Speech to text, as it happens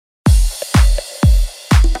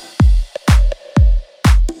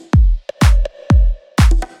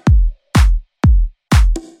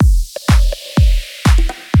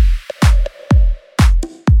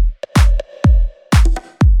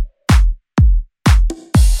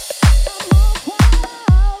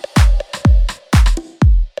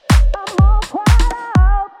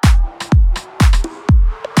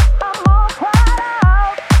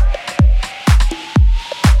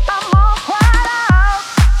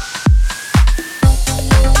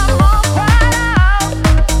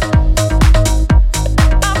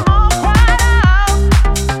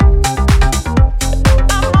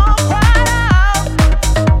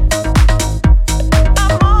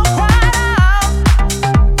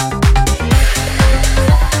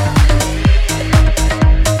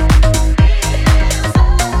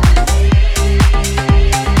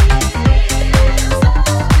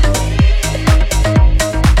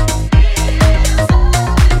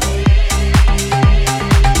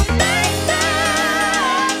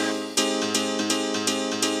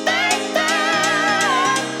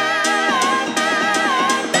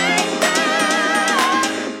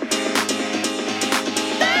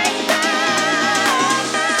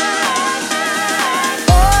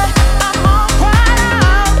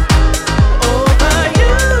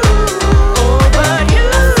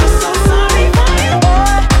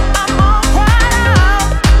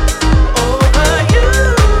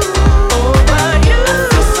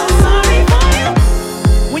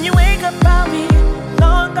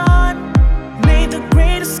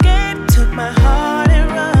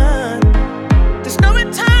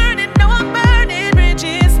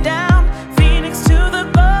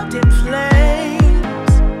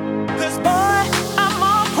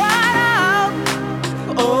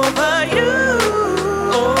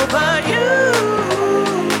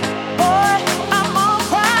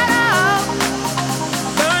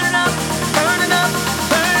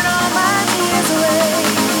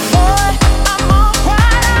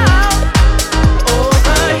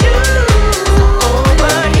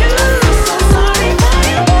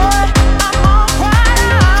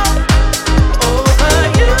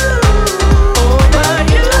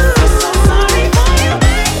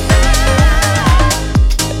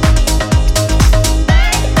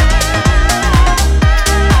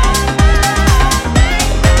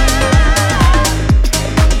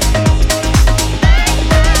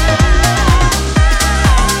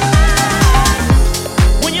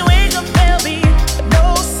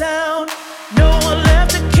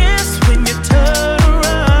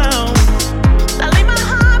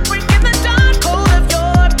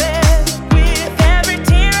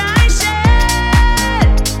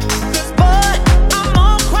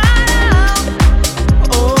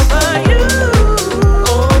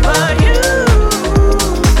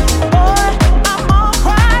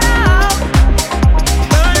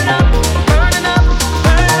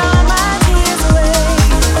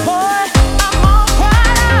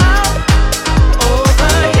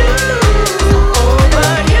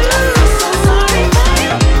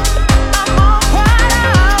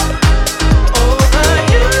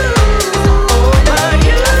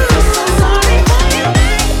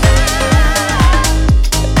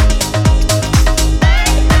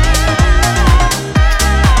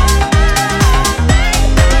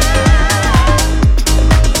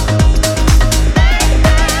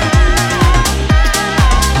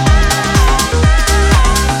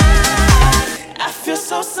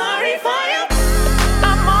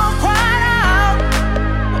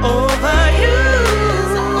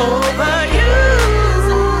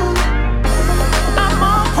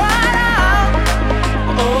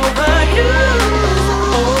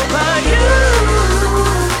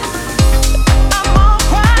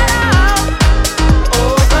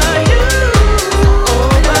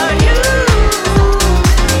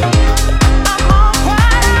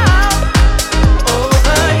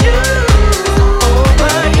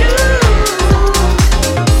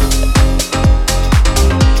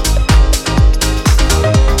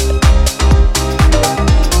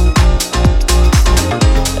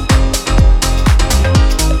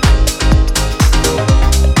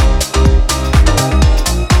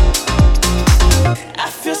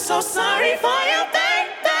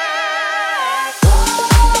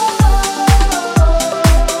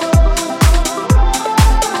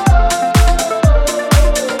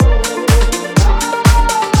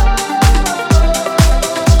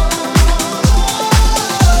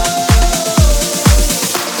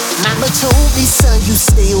told me, son, you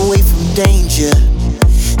stay away from danger.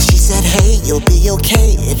 She said, hey, you'll be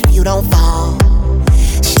okay if you don't fall.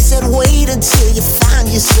 She said, wait until you find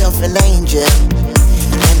yourself an angel.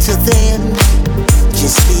 Until then,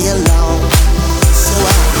 just be alone. So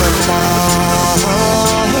I'm alone.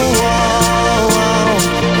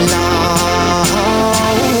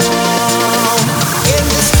 In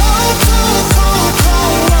this cold, cold, cold,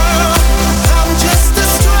 cold world, I'm just a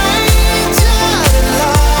stranger in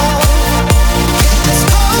love. In this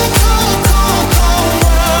cold, cold, cold, cold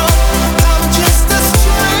world, I'm just a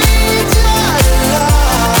stranger in love.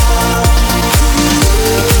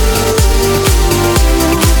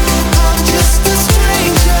 I'm just a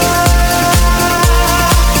stranger.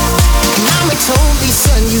 Mama told me,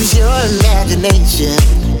 son, use your imagination.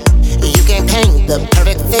 You can paint the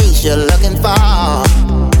perfect face you're looking for.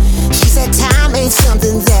 She said time ain't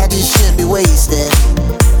something that you should be wasting.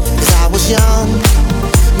 'Cause I was young,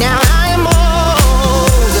 now I am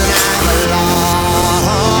old, and I'm alone,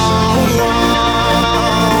 alone.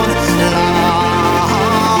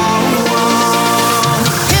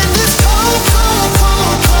 In this cold, cold,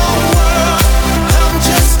 cold, cold world, I'm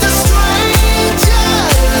just a stranger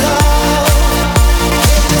in love.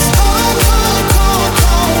 In this cold, cold, cold,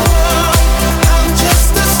 cold world, I'm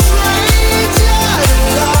just a stranger in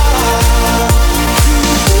love.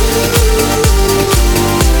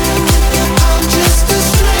 I'm just a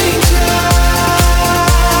stranger.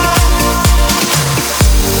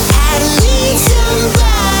 I need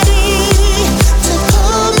somebody to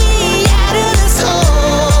pull me out of this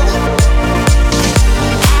hole.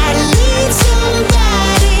 I need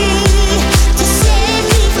somebody to save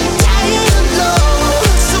me from dying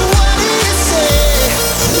alone. So what do you say?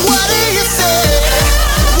 What do you say?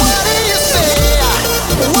 What do you say?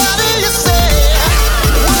 What do you say?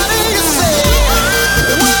 What do you say?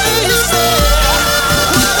 What do you say?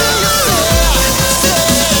 What do you say?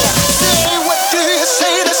 What do you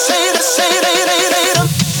say? To say, to say,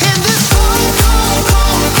 in this cold, cold,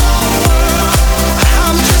 cold, cold world,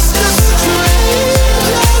 I'm just a stranger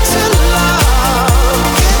to love.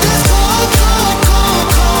 In this cold, cold, cold,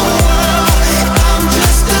 cold world, I'm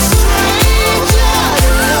just a stranger to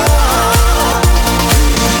love.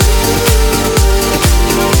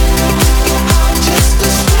 I'm just a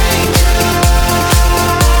stranger.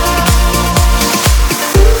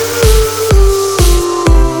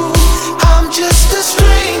 I'm just a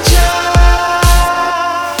stranger.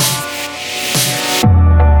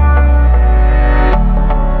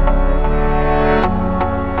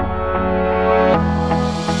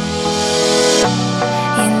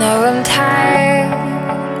 You know I'm tired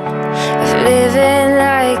of living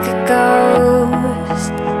like a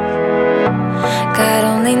ghost. God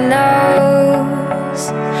only knows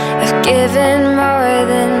I've given more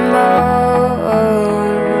than most.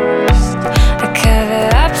 I cover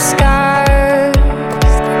up scars,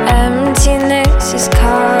 the emptiness is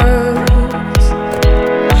cold.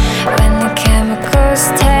 When the chemicals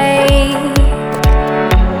take,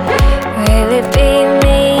 will it be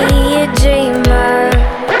me, a dreamer?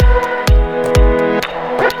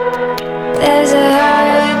 There's a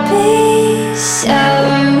heartbeat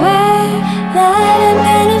somewhere that I'm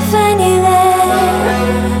gonna find you there.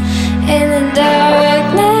 In the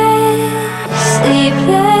darkness,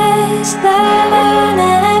 sleepless, love, I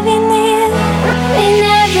wanna have you near. We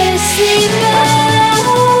never sleep alone,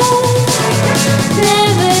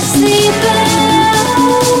 never sleep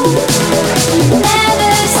alone,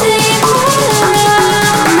 never sleep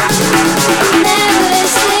alone, never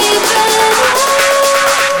sleep alone.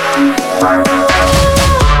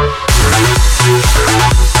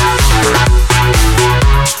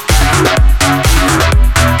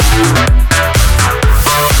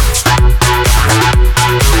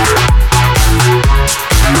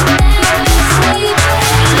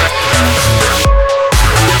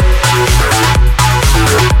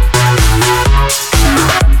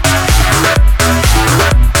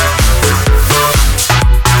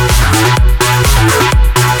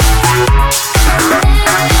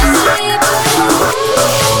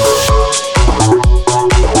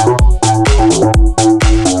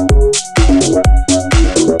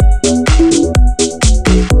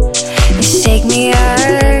 Shake me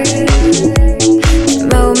up,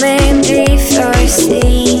 moment before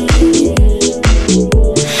sleep.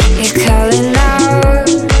 You're calling out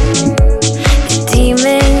the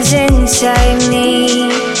demons inside me.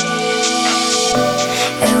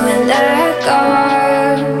 And when they're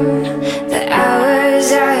gone, the hours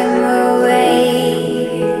I'm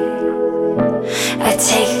awake, I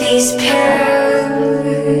take these pills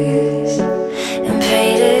and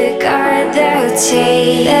pray to God they'll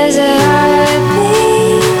take. There's a heartbeat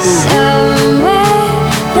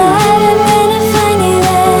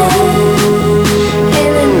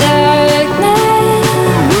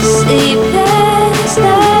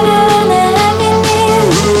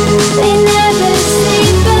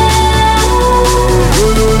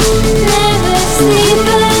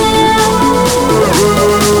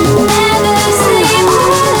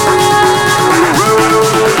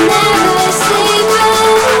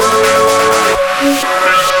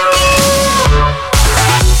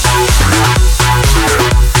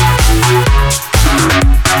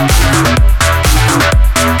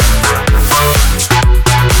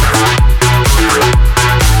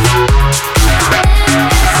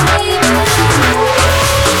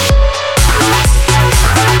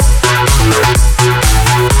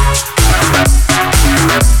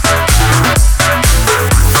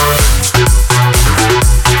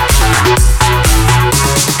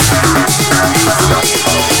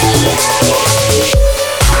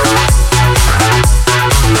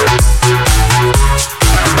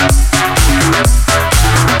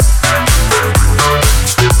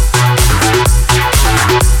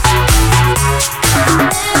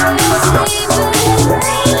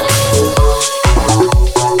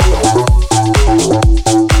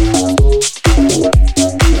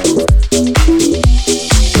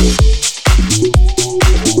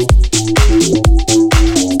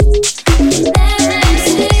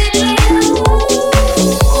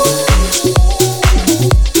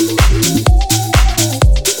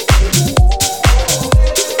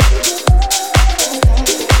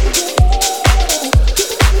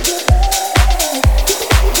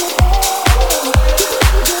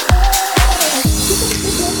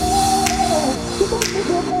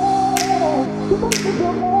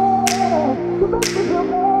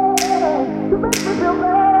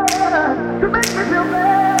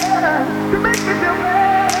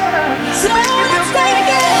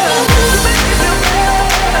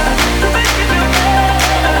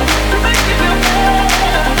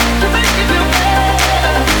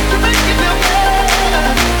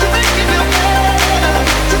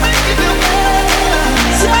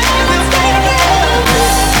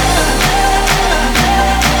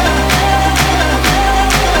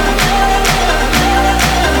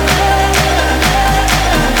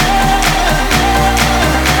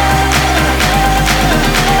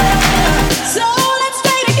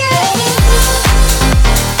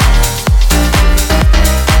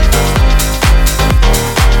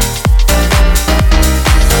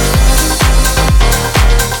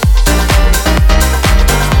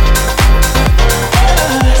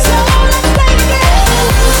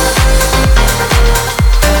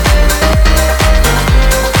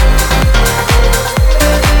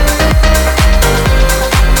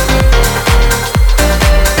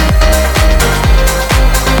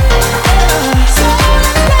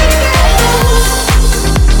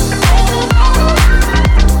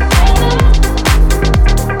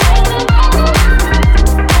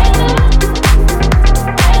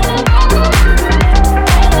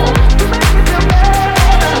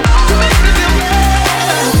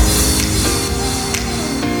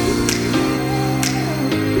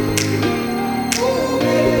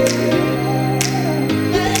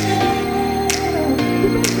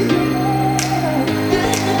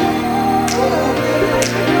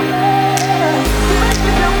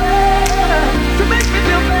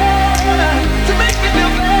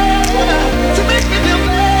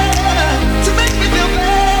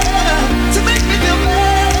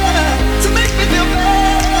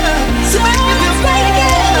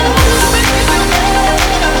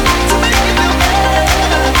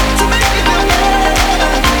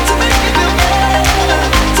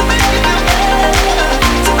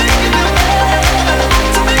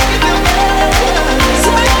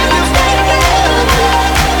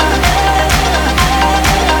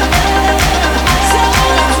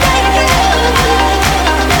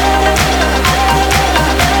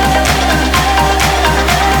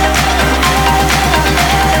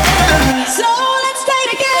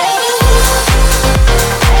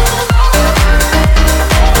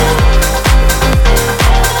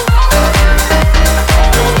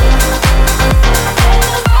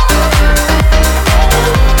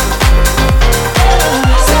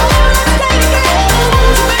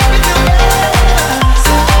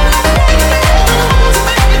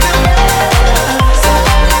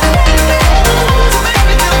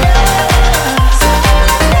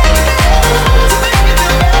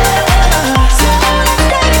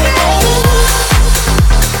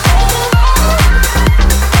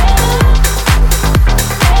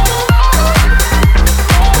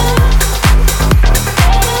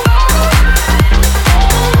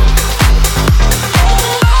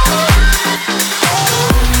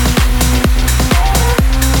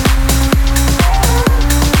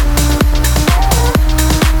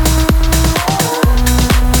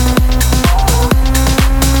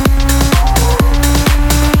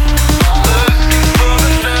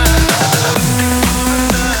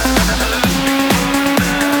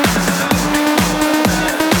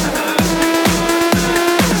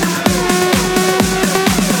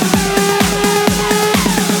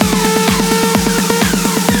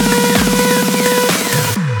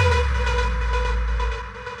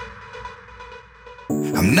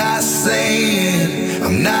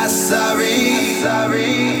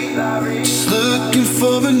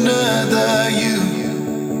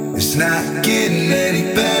It's not getting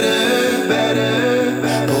any better.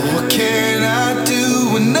 But what can I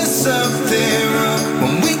do when there's something wrong?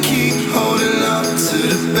 When we keep holding on to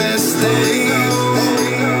the best days.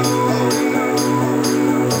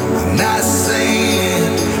 I'm not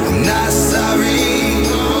saying I'm not sorry.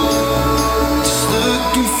 Just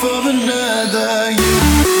looking for another you.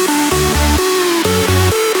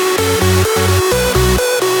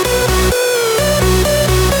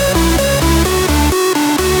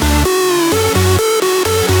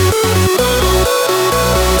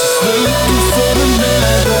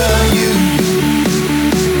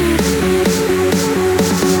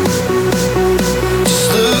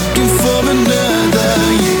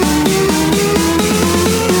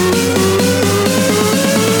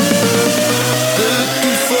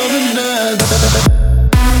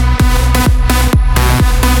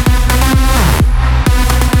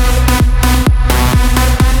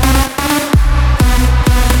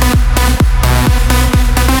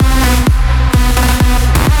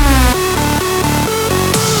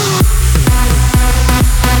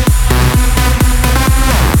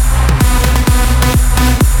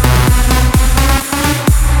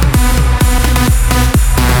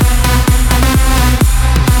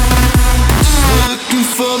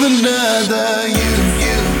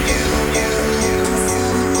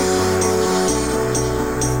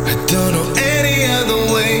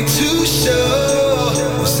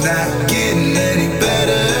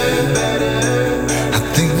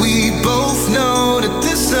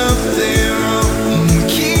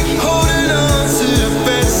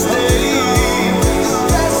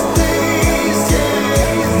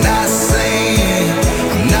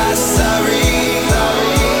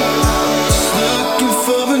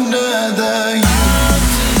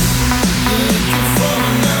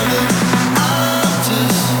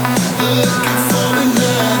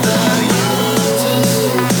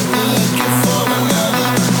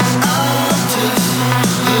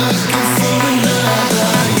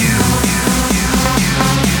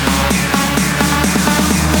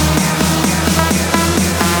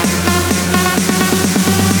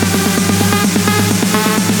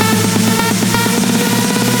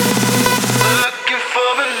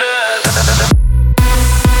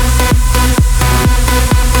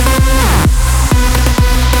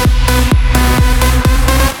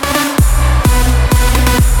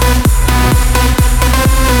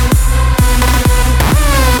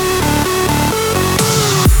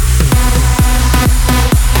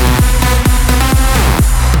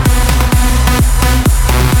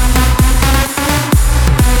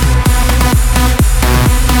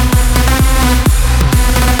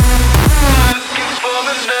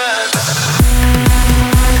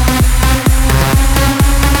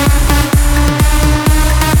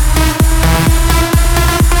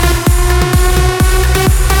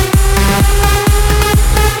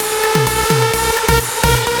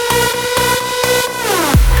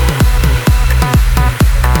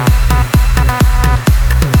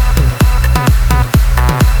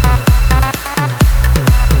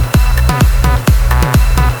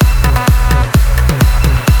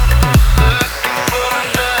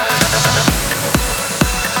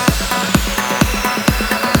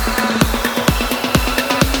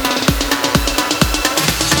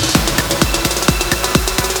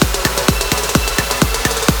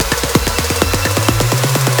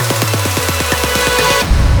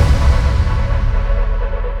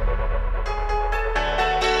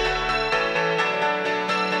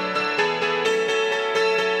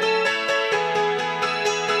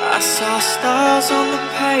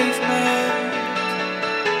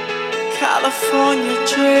 California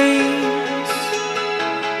dreams.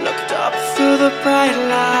 Looked up through the bright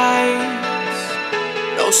lights.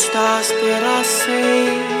 No stars did I see.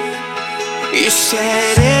 You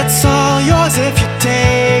said it's all yours if you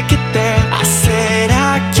take it there. I said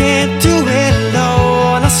I can't do it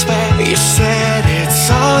alone, I swear. You said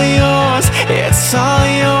it's all yours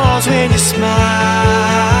when you smile.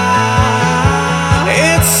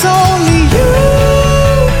 It's only you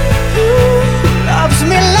who loves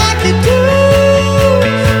me like you do.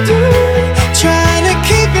 Trying to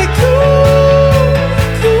keep it cool,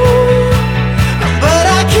 but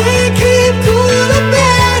I can't keep cool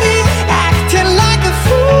about it. Acting like a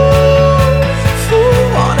fool.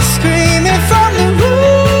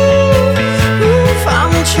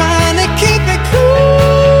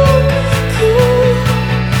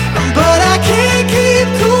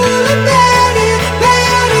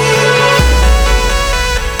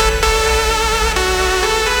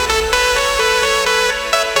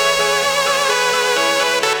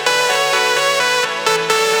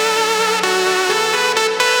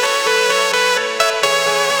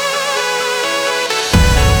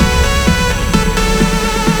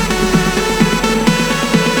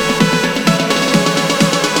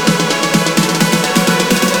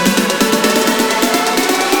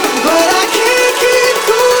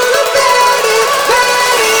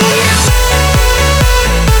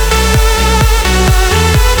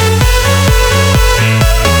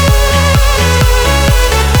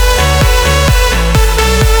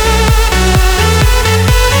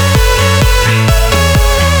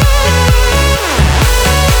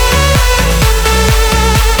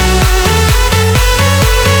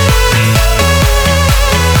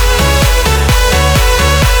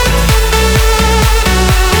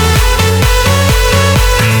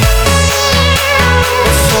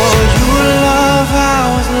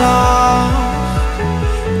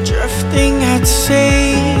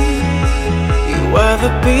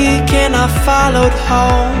 followed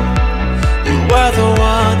home. You were the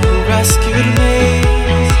one who rescued me.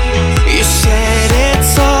 You said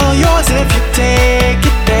it's all yours if you take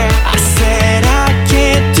it there. I said I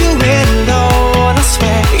can't do it alone, I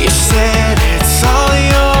swear. You said it's all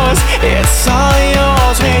yours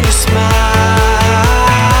when you smile.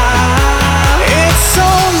 It's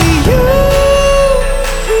only you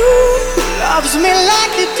who loves me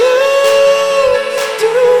like you do.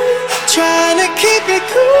 Trying to keep it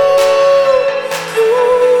cool,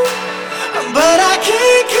 but I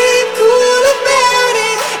can't keep cool about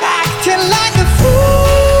it. Acting like a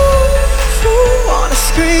fool, wanna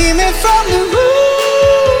scream it from the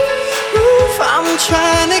roof. I'm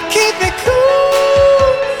trying to keep it cool,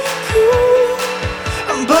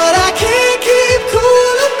 but I can't keep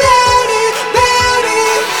cool about it, about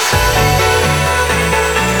it.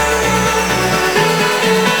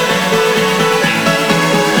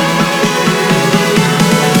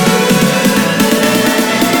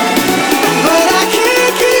 But I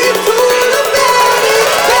can't keep cool about it,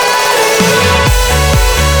 about it.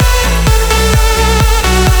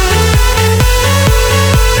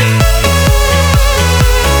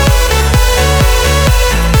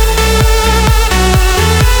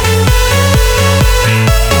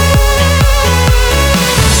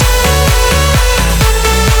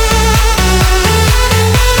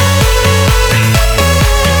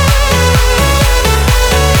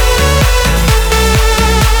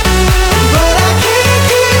 But I can't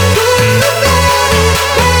keep cool about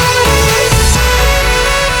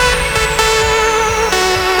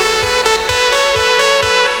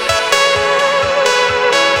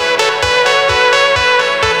it, about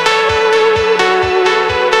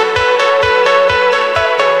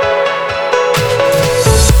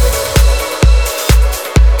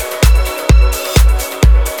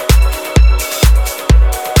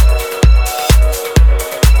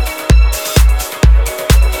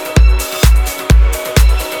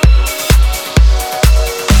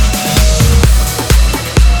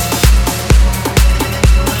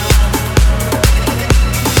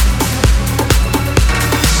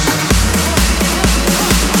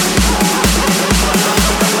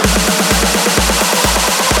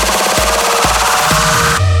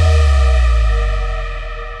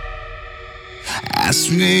it. Ask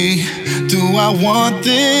me, do I want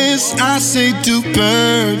this? I say, do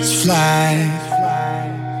birds fly?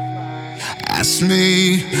 Ask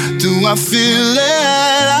me, do I feel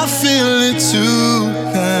it? I feel it too.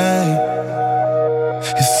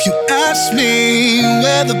 If you ask me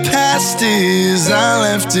where the past is, I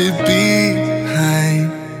left it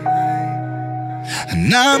behind.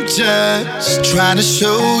 And I'm just trying to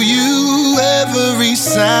show you every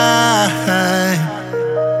sign.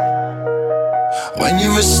 When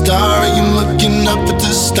you're a star and you're looking up at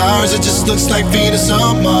the stars, it just looks like Venus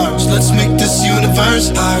on Mars. Let's make this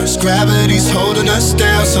universe ours. Gravity's holding us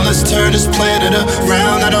down, so let's turn this planet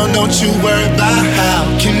around. I don't know what you worry about how.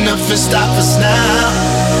 Can nothing stop us now?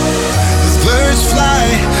 The birds fly,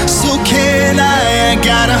 so can I. I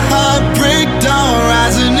got a heartbreak dawn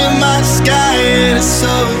rising in my sky, and it's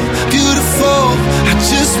so beautiful. I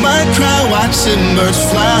just might cry watching birds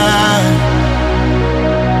fly.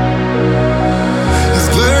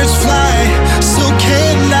 Birds fly, so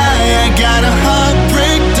can I. I got a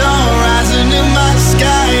heartbreak dawn rising in my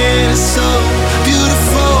sky, and it's so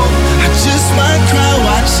beautiful. I just might cry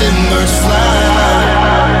watching birds fly.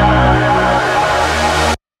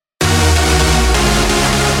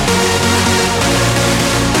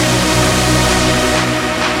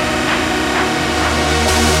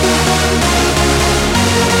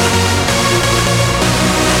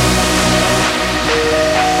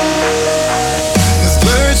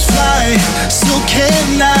 So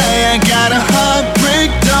can I. I got a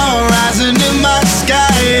heartbreak dawn rising in my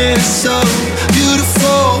sky, it's so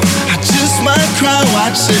beautiful. I just might cry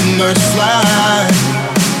watching birds fly.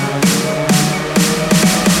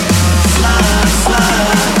 Fly, fly,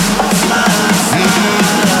 fly, fly.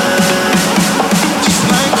 Just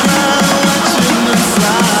might cry watching them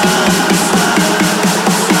fly.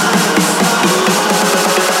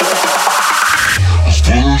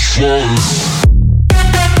 Birds fly.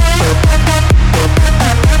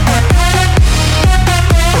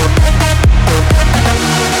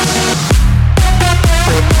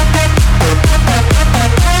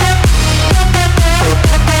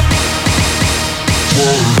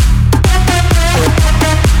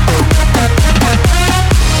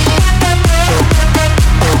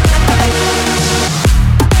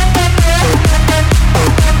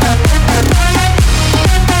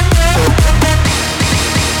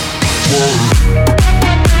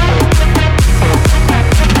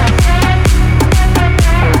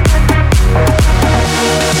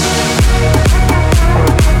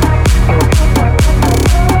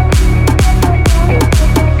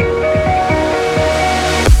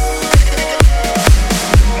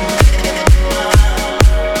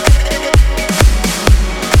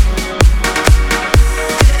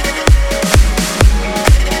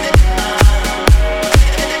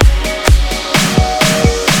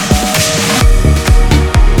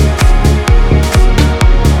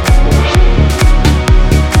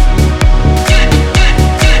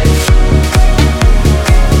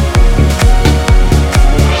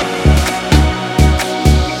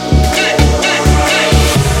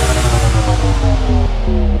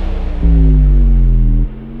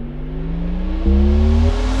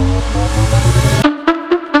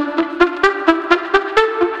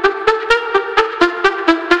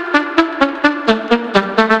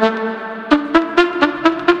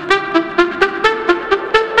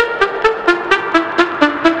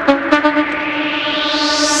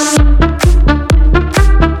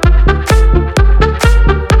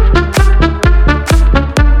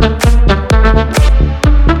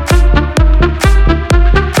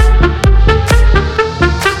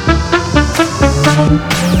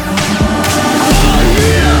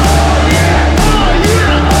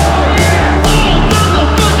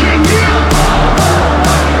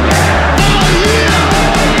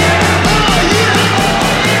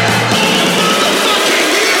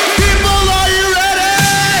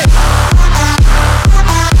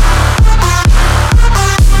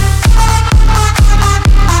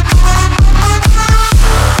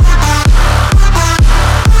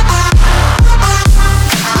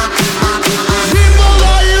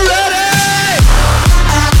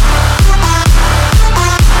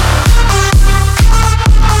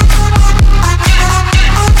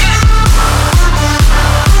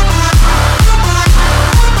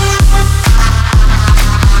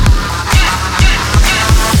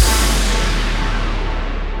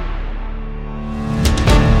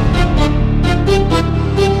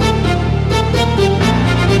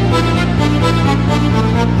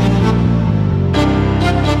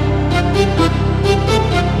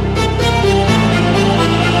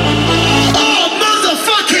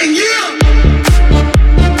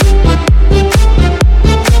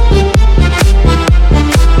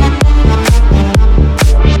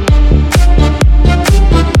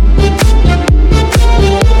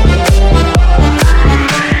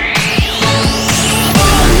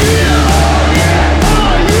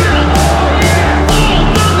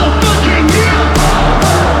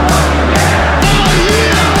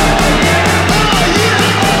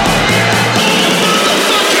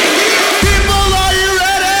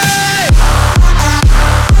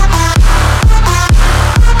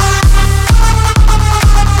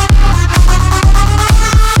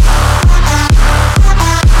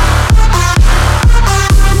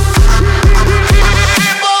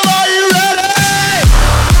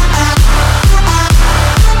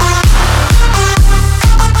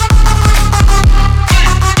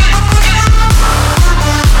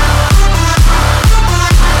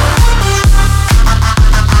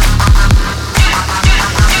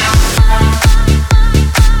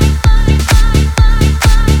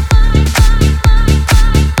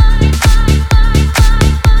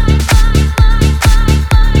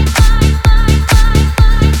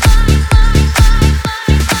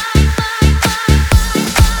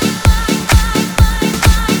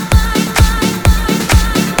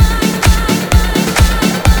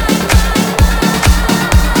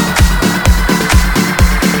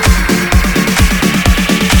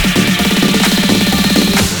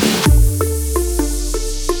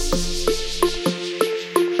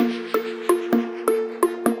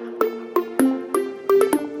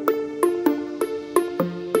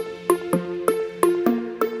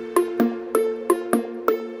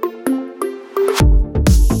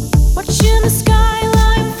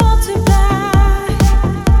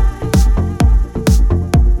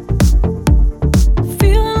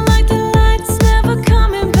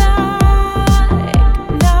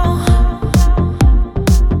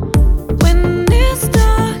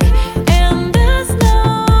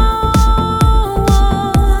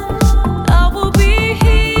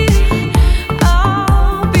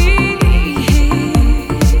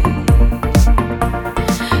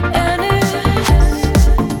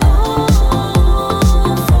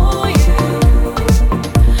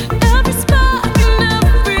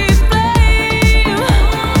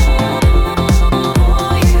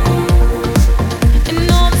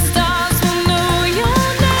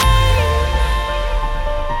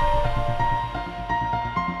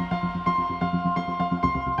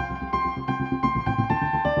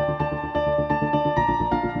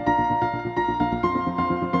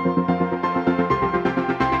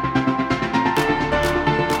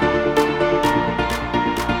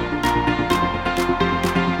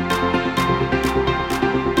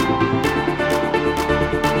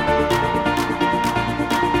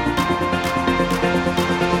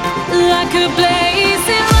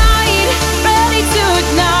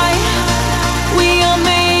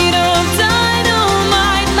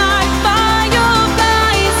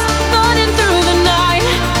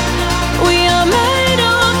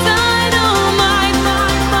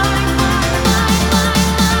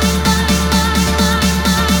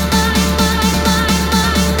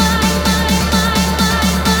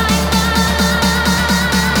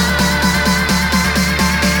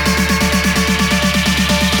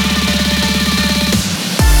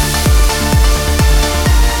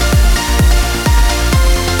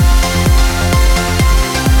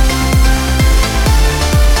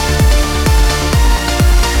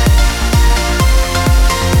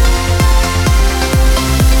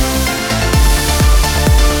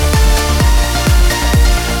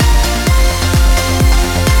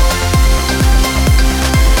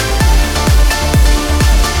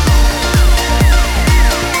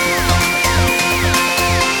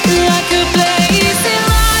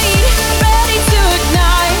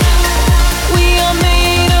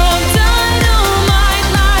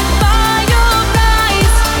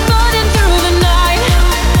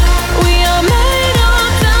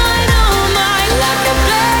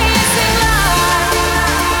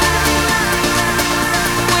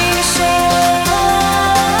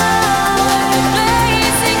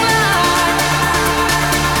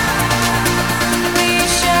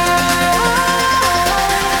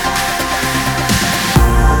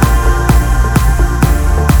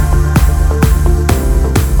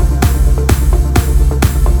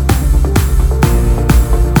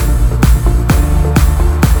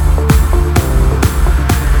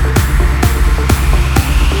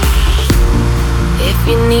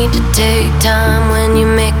 Take time when you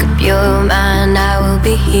make up your mind, I will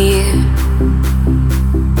be here.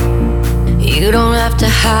 You don't have to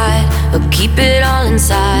hide or keep it all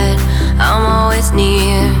inside, I'm always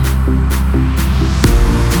near.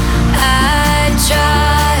 I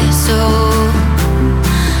try so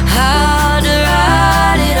hard to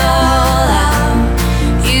write it all out.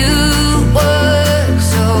 You work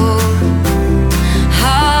so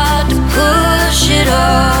hard to push it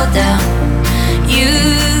all down.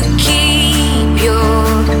 You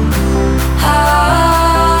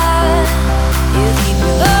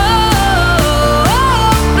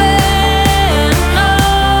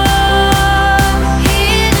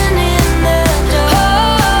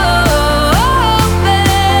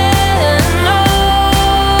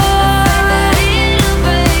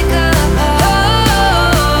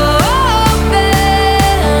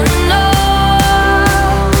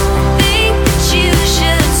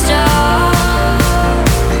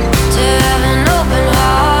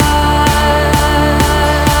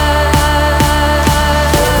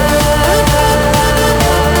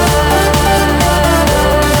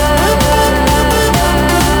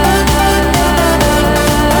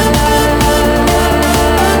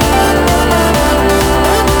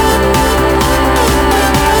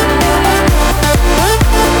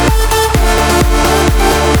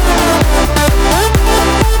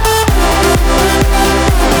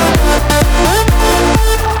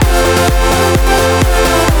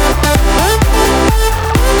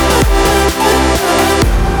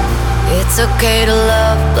okay to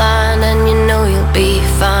love blind, and you know you'll be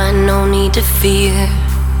fine, no need to fear.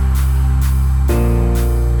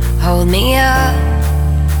 Hold me up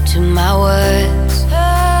to my words.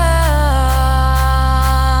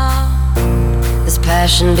 This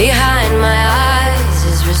passion behind my eyes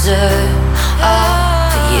is reserved all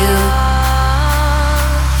for you.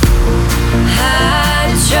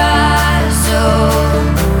 I try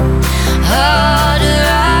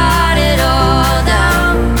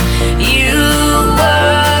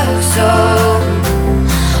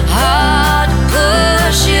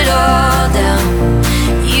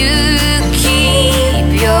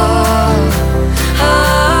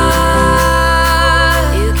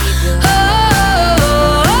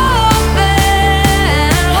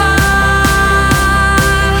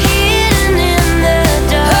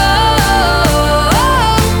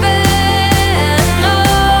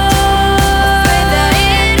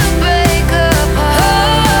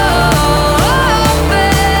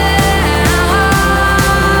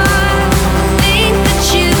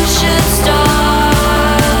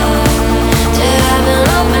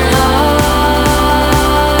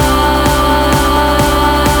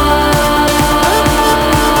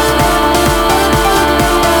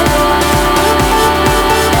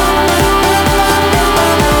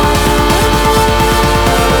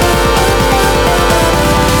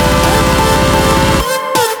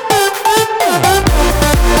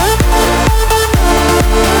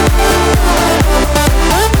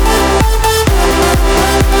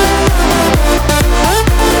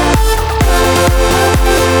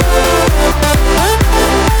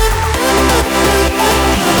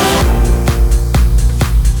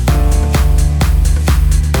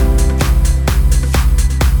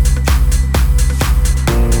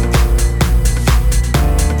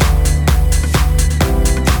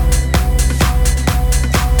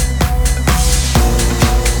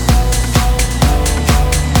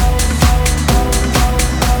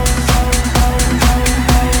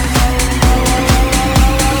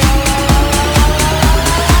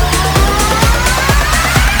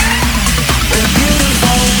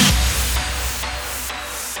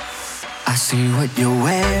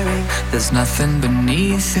there's nothing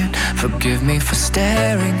beneath it. Forgive me for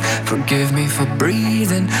staring, forgive me for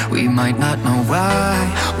breathing. We might not know why,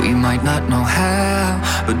 we might not know how,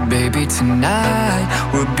 but baby tonight,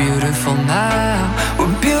 we're beautiful now.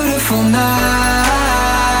 We're beautiful now.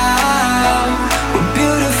 We're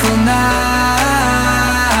beautiful now.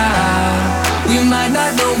 We might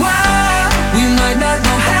not know why, we might not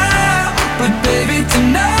know how, but baby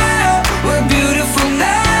tonight, we're beautiful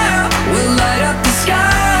now. We'll light up the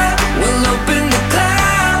sky, we'll open the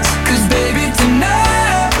clouds, 'cause baby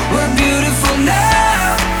tonight, we're beautiful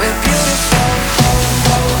now. We're beautiful.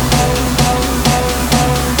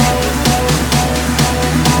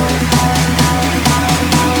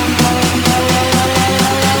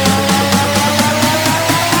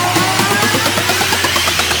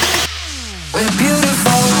 We're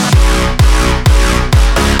beautiful.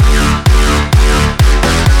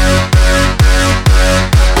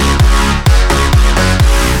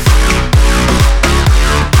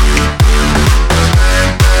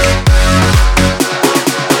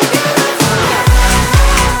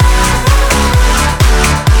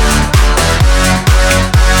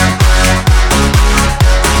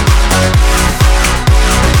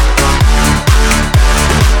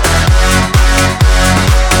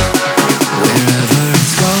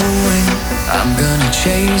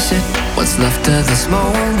 Chase it, what's left of this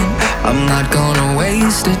moment, I'm not gonna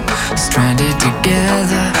waste it. Stranded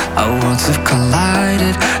together, our worlds have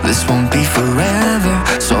collided. This won't be forever,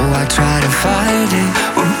 so I try to fight it.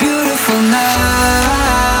 We're beautiful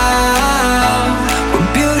now.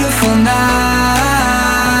 We're beautiful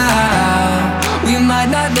now. We might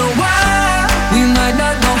not know why, we might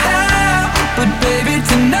not know how, but baby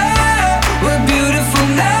tonight, we're beautiful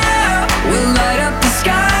now. We'll light up the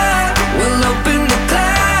sky, we'll open the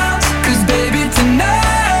clouds, 'cause baby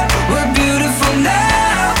tonight, we're beautiful now.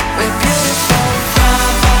 We're beautiful.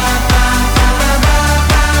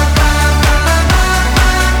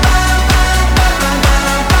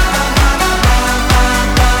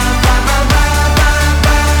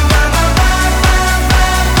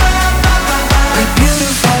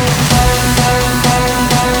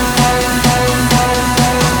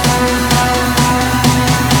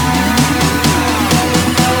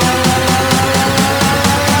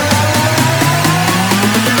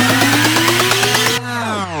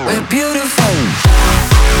 We're beautiful.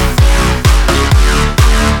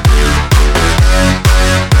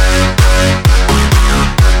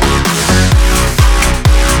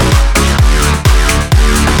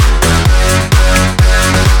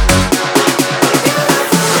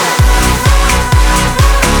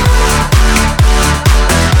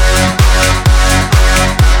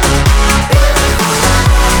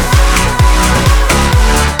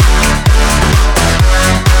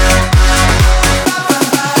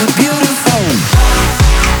 We're beautiful. We're beautiful.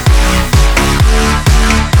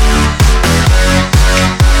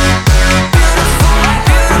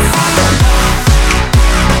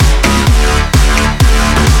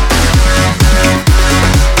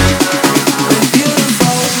 We're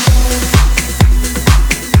beautiful.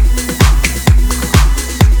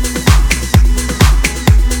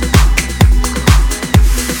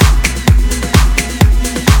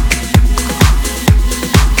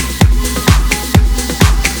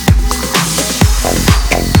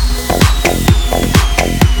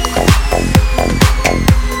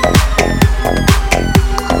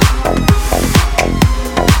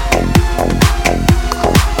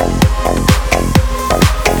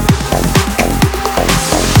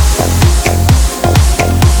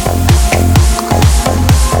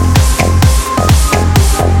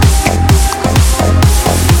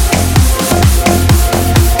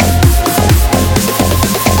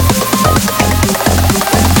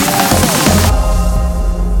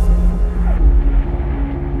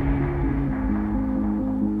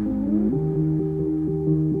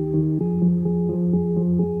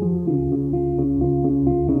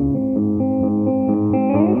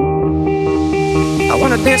 I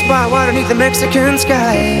wanna dance by water beneath the Mexican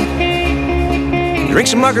sky, drink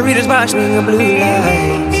some margaritas by swing of blue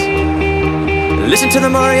lights, listen to the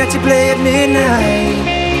mariachi play at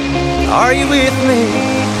midnight. Are you with me?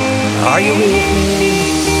 Are you with me?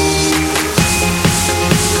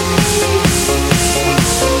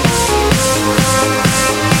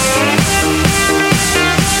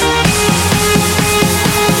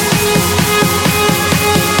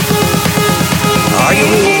 Are you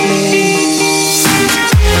with me?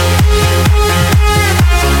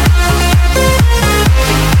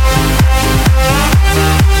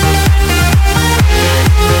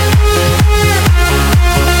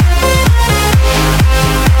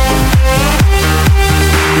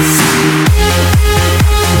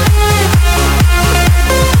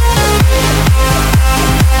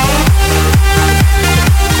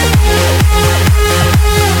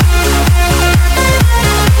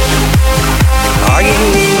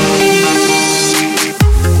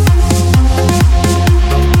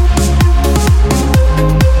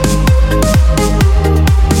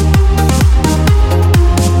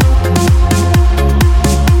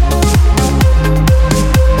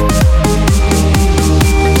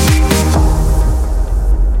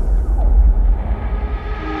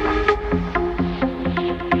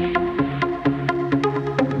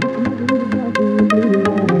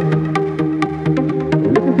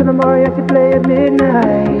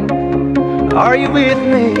 Are you with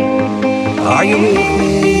me? Are you with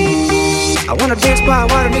me? I wanna dance by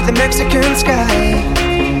water beneath the Mexican sky.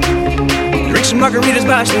 Drink some margaritas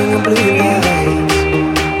by swinging blue lights.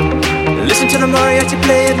 Listen to the mariachi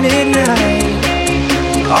play at midnight.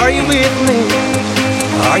 Are you with me?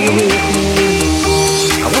 Are you with me?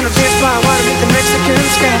 I wanna dance by water beneath the Mexican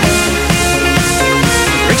sky.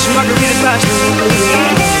 Drink some margaritas by swinging blue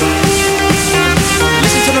lights.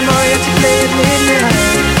 Listen to the mariachi play at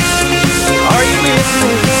midnight. Are you with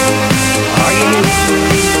me? Are you with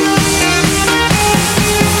me?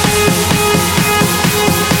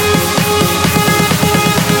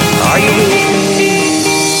 Are you with me?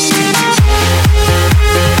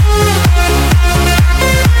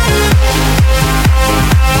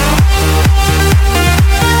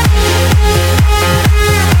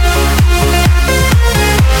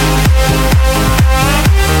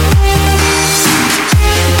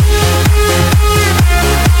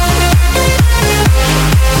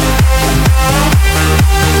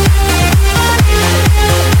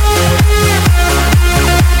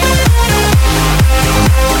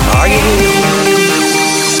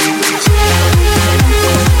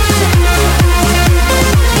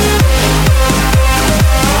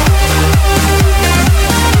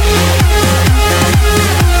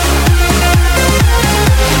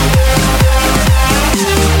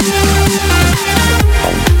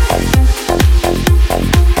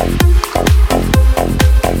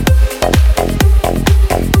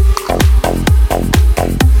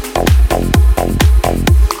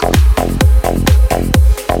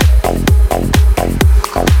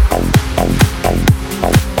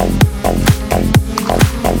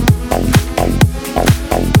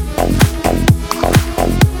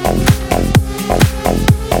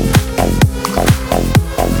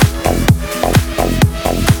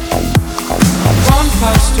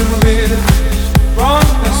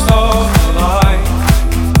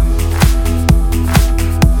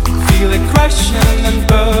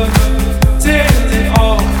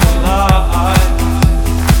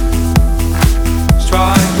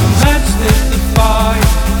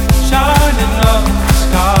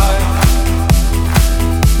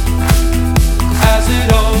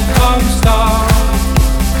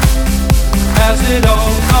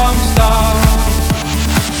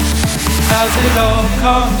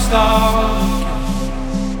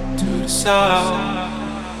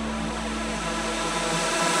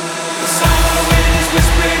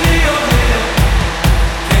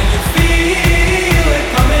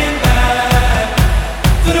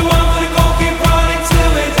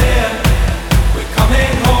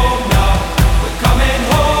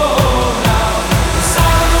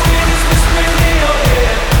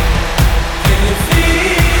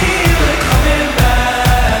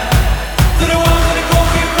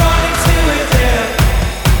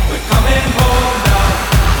 Coming home now.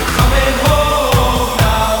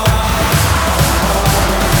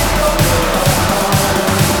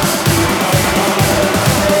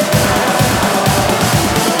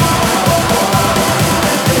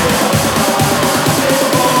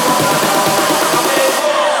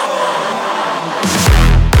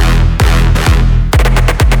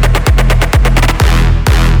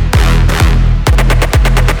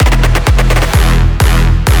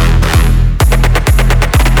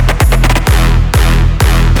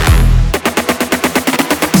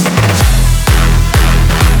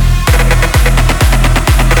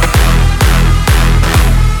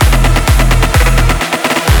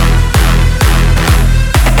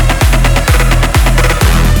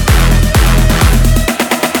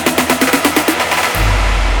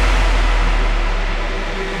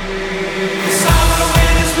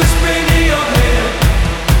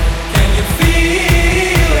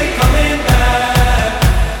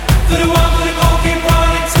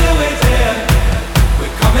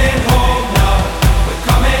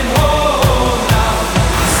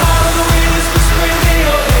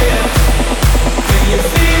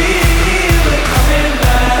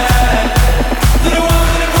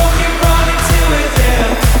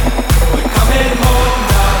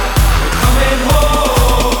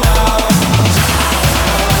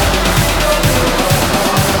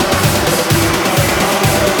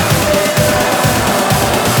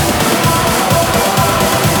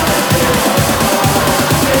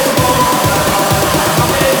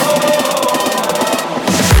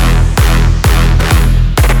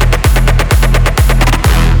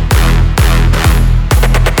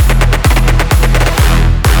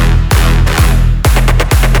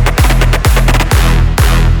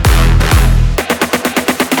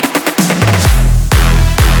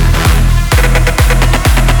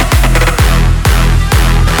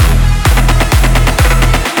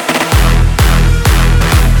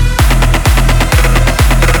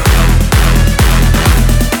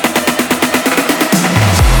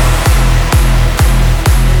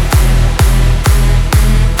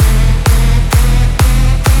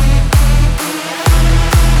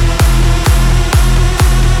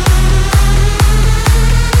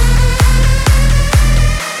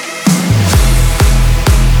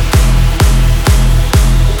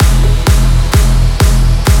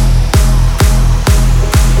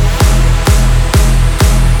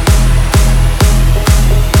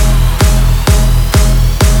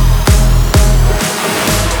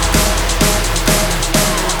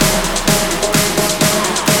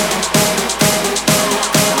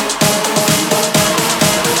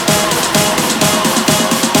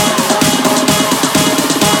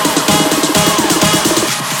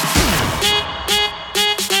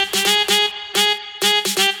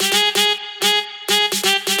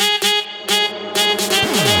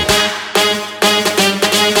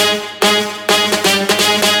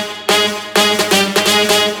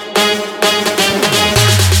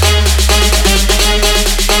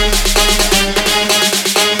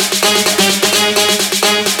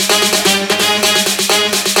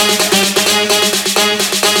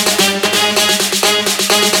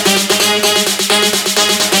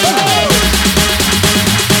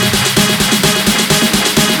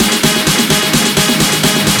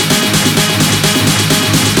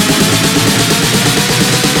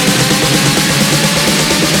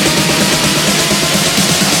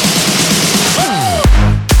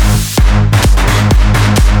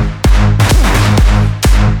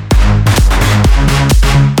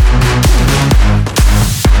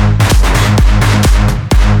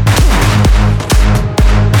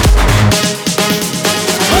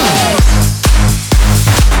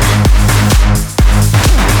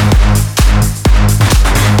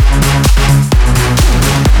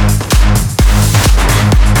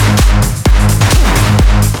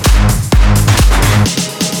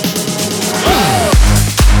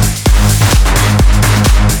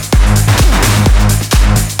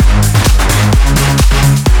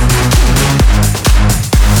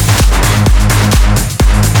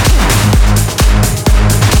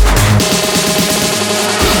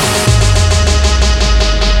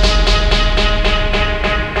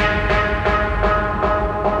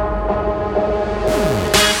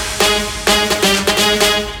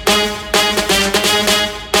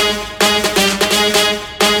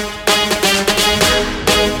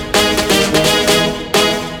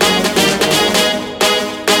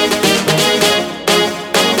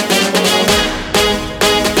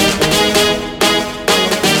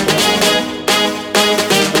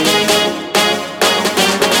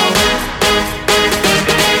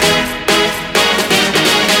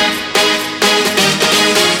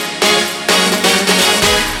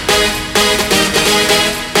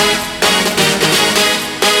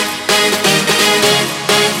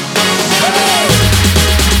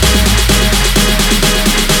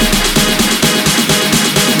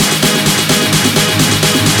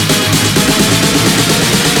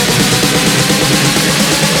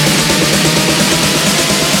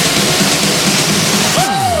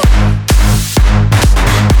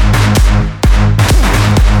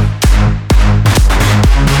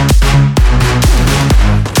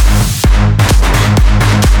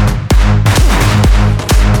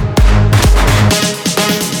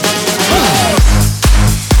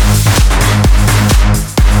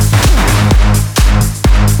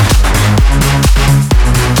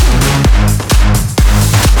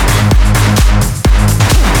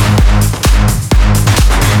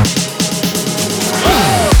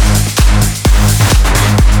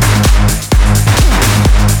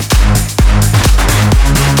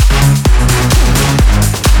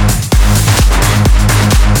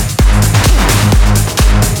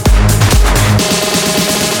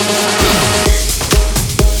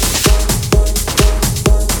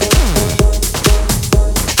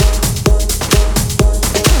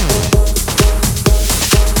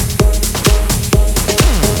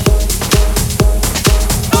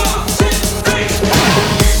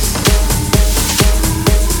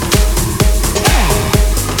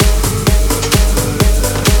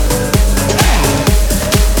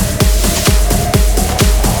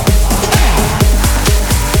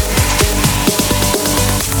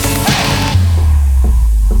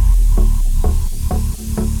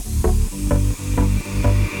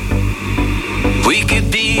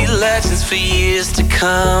 legends for years to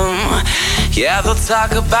come. Yeah, they'll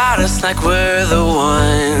talk about us like we're the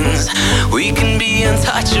ones. We can be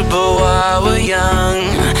untouchable while we're young,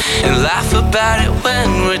 and laugh about it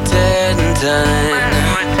when we're dead and done.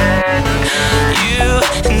 You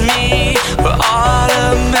and me, we're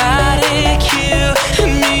automatic. You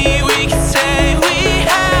and me, we can say we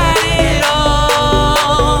had it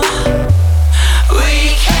all.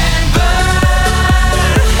 We can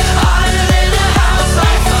burn, hotter than a house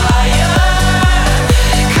on fire.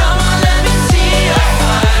 Come on, let me see your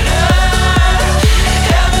fire.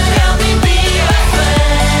 Heaven, help me be your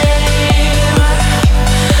flame.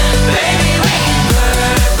 Baby, we can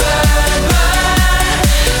burn, burn, burn,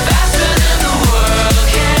 faster than the world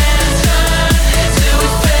can turn, till we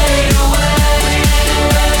fade away. We can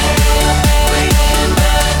burn, we can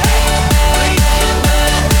burn, we can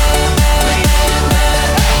burn, we can burn,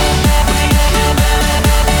 we can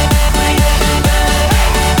burn, we can burn.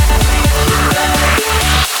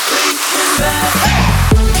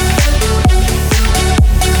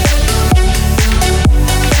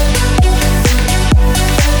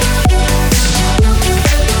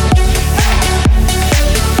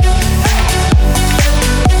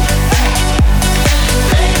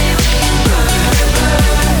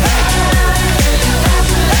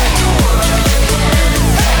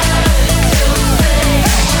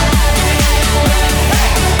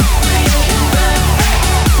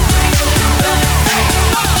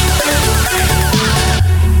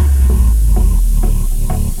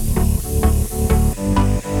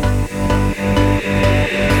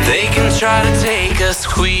 They can try to take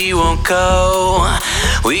us, we won't go.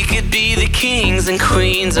 We could be the kings and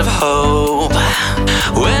queens of hope.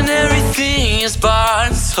 When everything is bought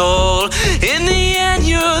and sold, in the end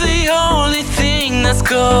you're the only thing that's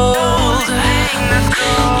gold.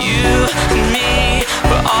 You and me,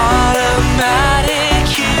 we're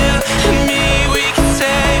automatic. You and me, we can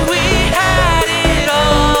say we had it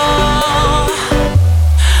all.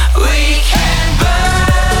 We can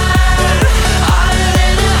burn, hotter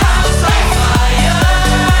than a house on fire.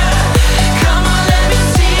 Come on, let me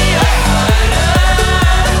see your fire.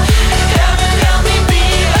 Heaven, help me be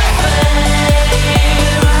your flame.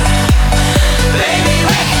 Baby,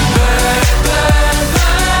 we can burn, burn,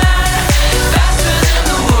 burn, faster than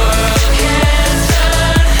the world can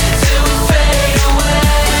turn, till we fade away.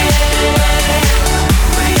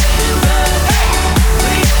 We can burn, we can burn,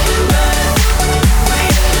 we can burn, we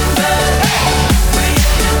can burn, we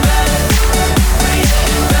can burn, we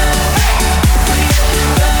can burn.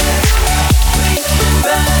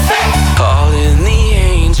 Calling the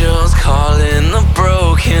angels, calling the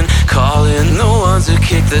broken, calling the ones who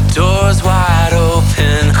kick the doors wide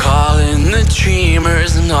open, calling the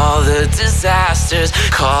dreamers and all the disasters,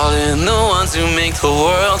 calling the ones who make the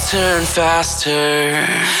world turn faster.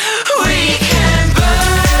 We can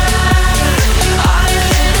burn, hotter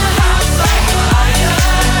than a house on fire.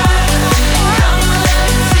 Come on, let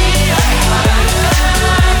me see your fire.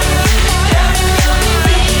 Heaven, help me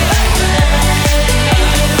be your flame.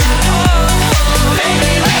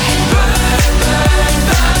 Baby, we can burn, burn,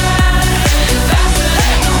 burn, faster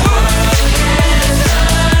than the world can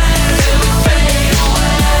turn, till we fade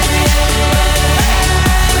away.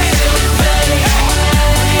 Till we fade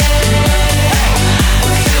away.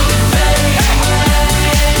 Till we fade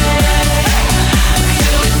away.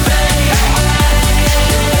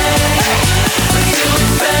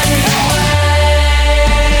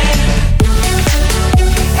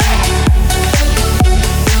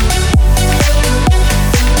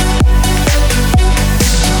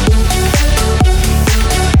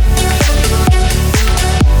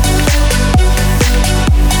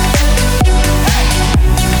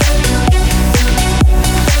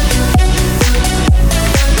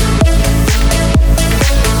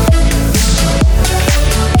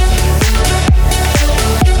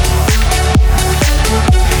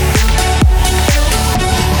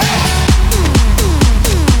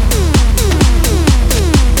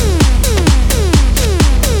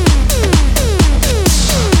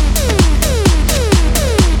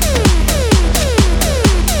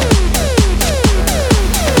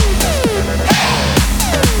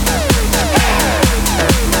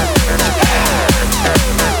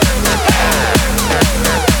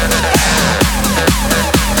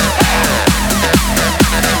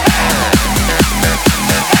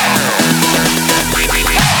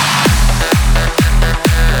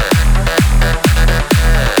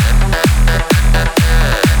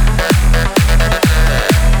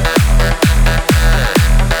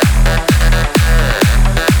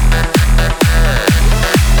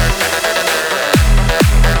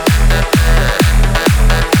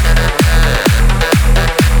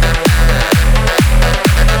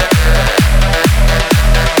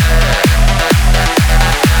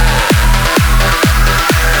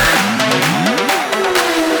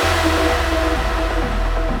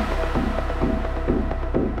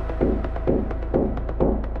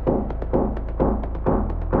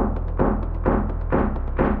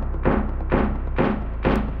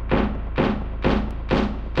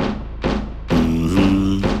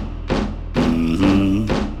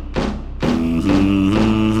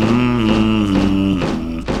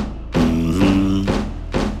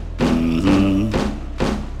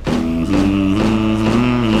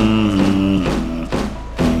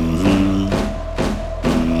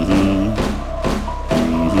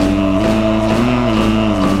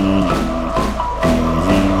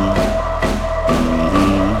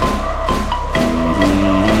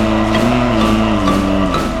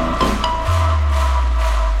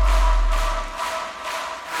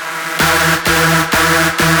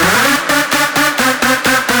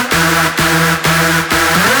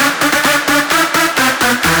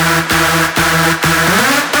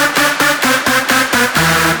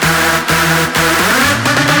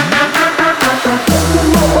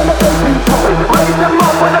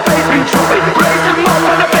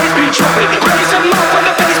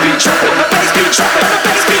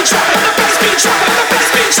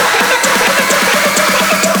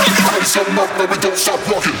 but we don't stop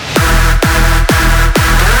walking.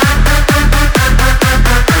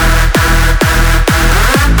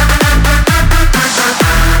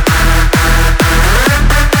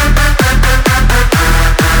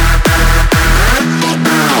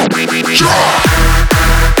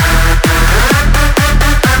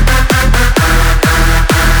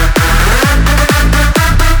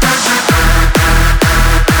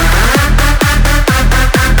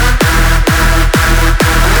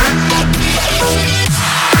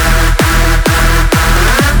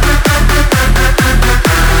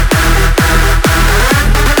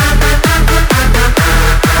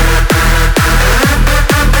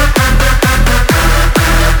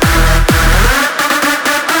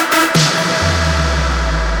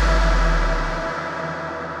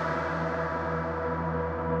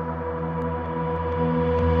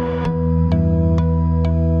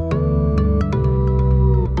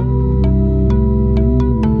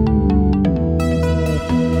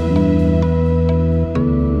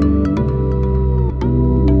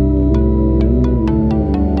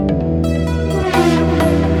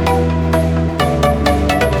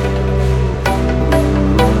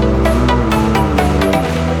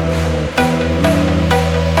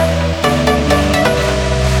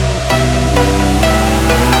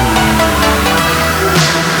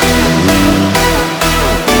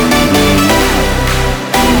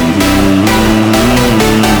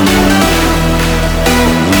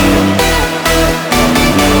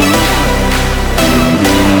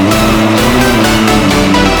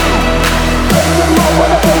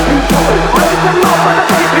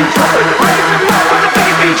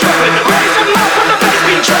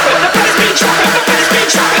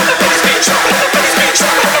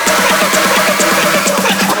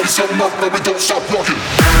 But we don't stop walking.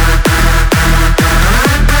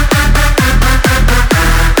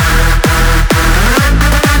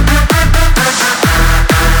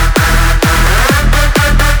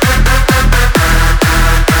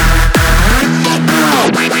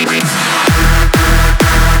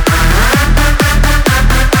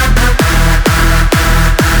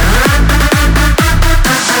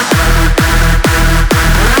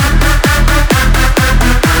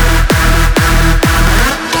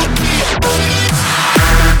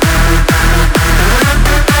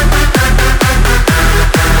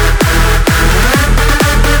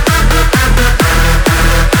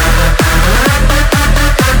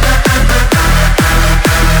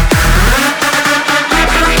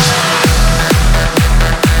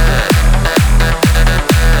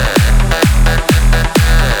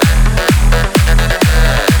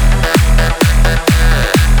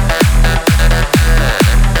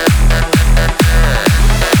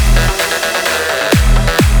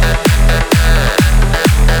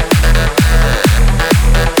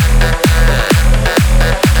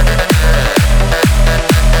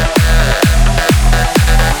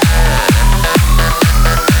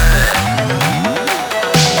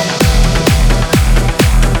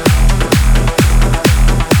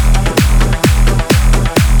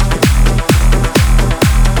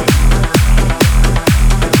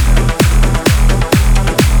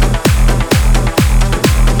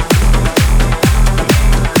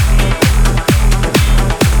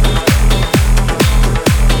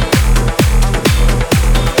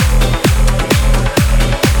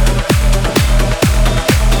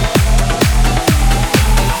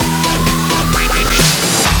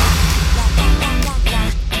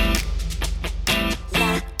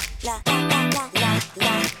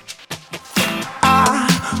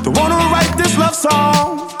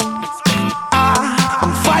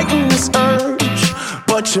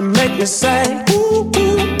 You make me say, ooh,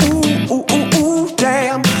 ooh, ooh, ooh, ooh, ooh,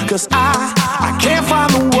 damn. Cause I can't find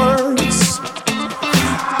the words.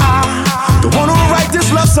 I don't wanna write this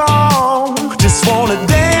love song. Just wanna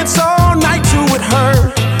dance all night to it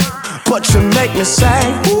hurt. But you make me say,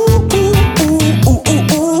 ooh, ooh, ooh, ooh,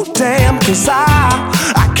 ooh, ooh, damn. Cause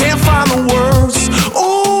I can't find the words.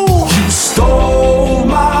 Ooh, you stole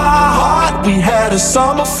my heart. We had a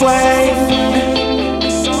summer flame.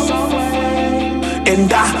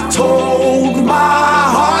 And I told my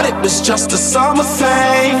heart it was just a summer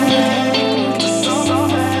thing.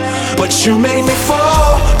 But you made me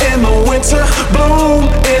fall in the winter, bloom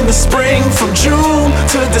in the spring. From June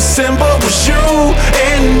to December was you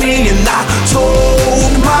and me. And I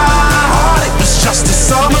told my heart it was just a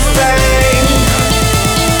summer thing.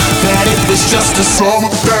 That it was just a summer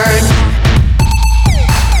thing.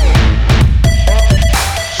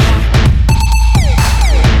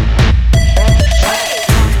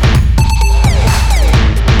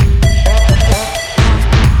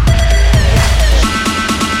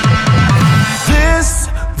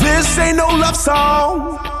 This This ain't no love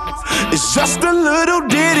song, it's just a little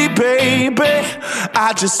ditty, baby.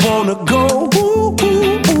 I just wanna go ooh,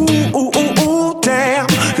 ooh, ooh, ooh, ooh, ooh, damn.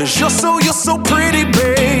 Cause you're so pretty,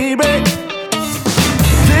 baby.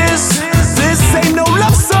 This ain't no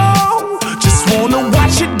love song, just wanna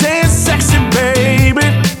watch you dance sexy, baby.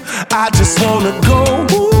 I just wanna go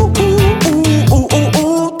ooh, ooh, ooh, ooh, ooh,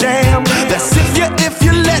 ooh, damn. That's if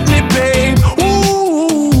you let me, babe.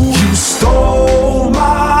 Ooh, you stole my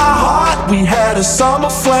heart. We had a summer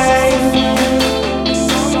flame,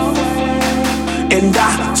 and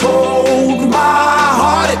I told my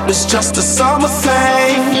heart it was just a summer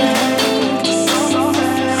thing.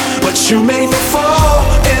 But you made me fall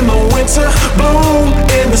in the winter, bloom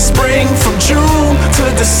in the spring. From June to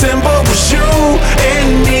December was you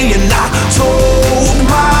and me. And I told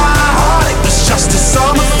my heart it was just a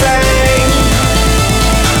summer thing,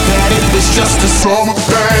 that it was just a summer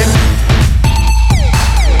thing.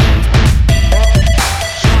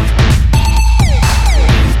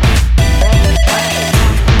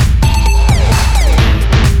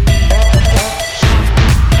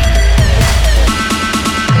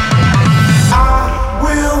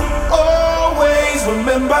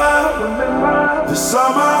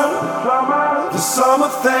 The summer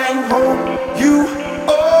thing. Hope you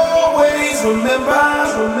always remember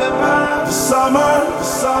the summer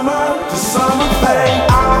thing.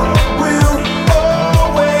 I will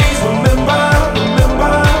always remember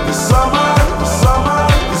the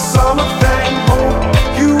summer thing. Hope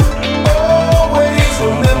you always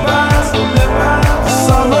remember the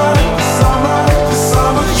summer.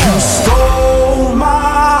 You stole my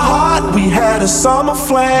heart. We had a summer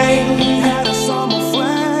flame.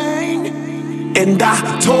 And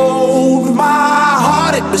I told my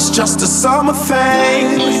heart it was just a summer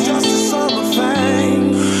thing.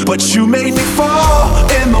 But you made me fall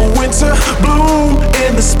in the winter, bloom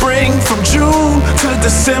in the spring. From June to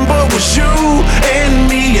December was you and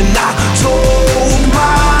me. And I told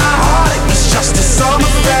my heart it was just a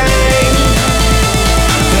summer thing,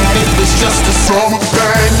 that it was just a summer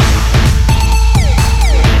thing.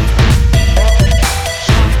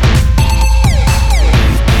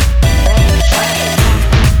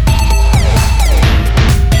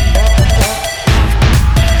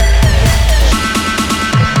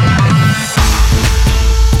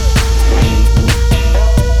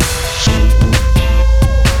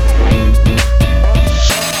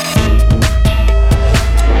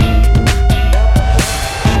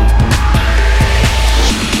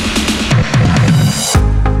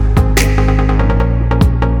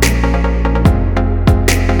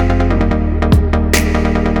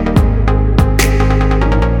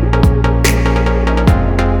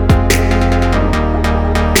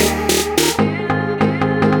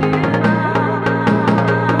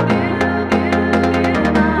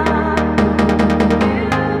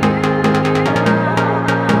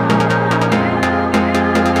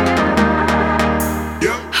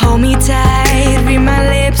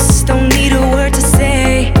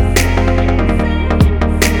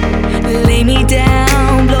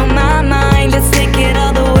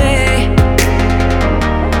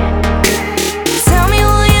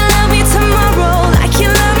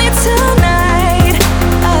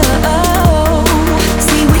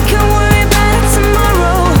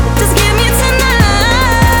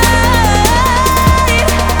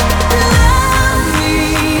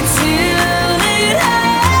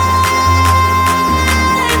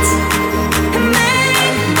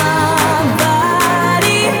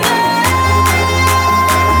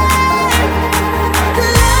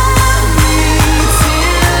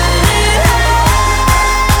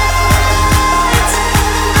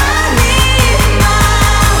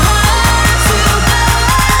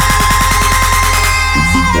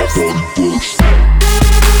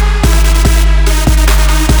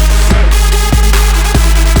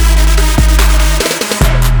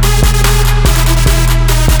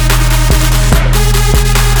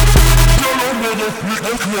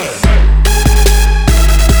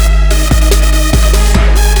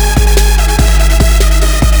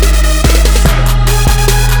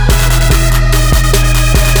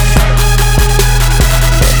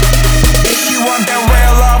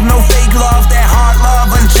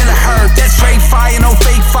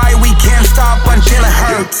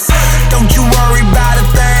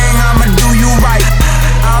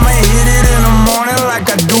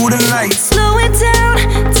 Slow it down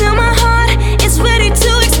till my heart is ready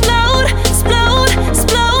to explode.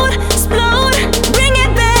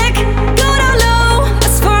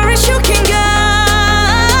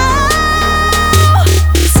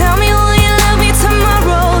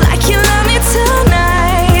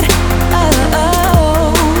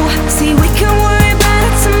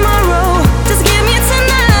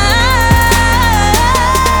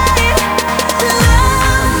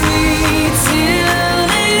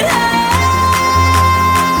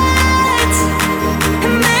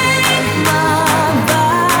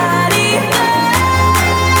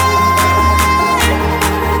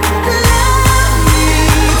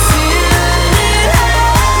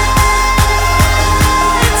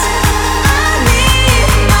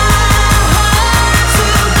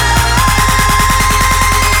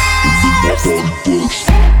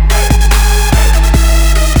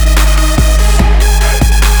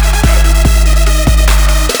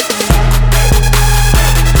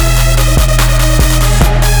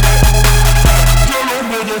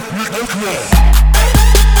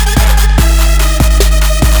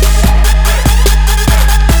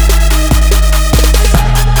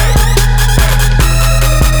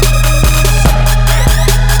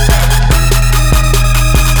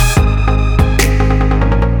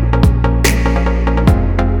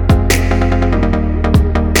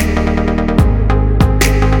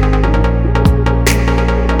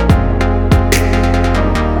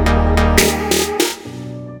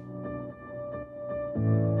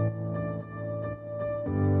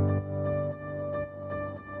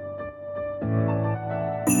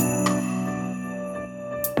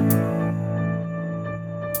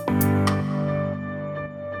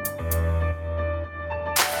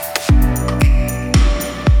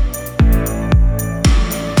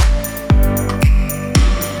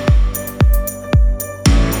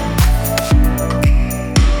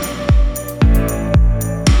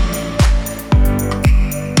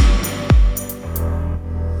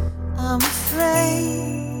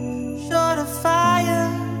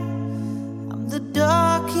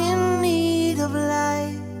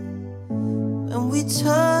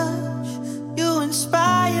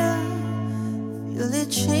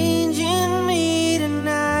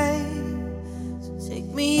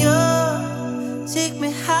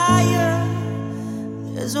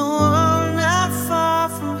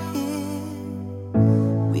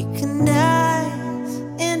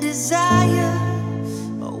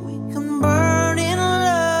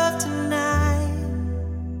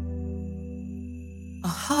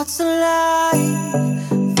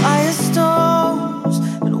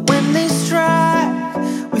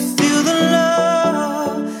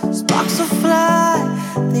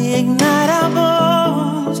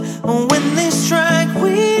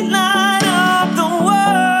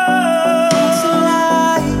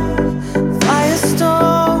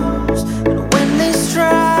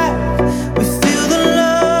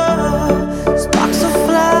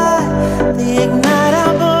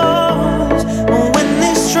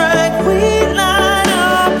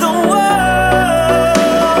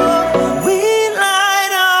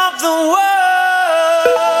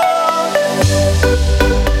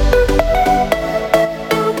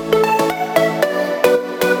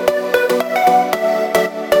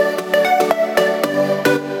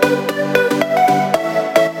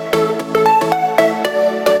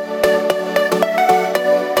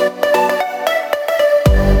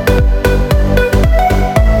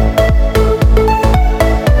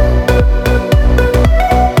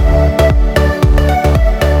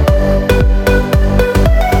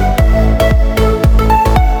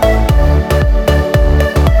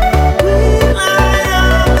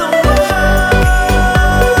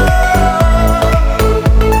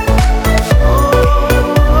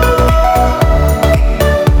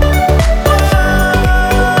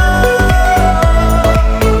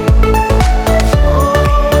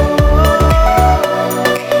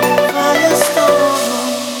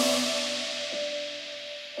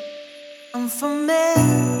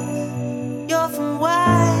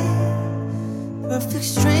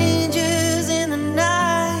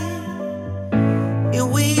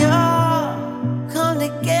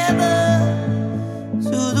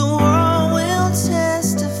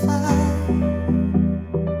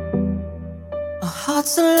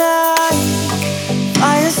 Hearts alive,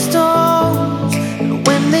 firestorms, and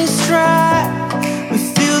when they strike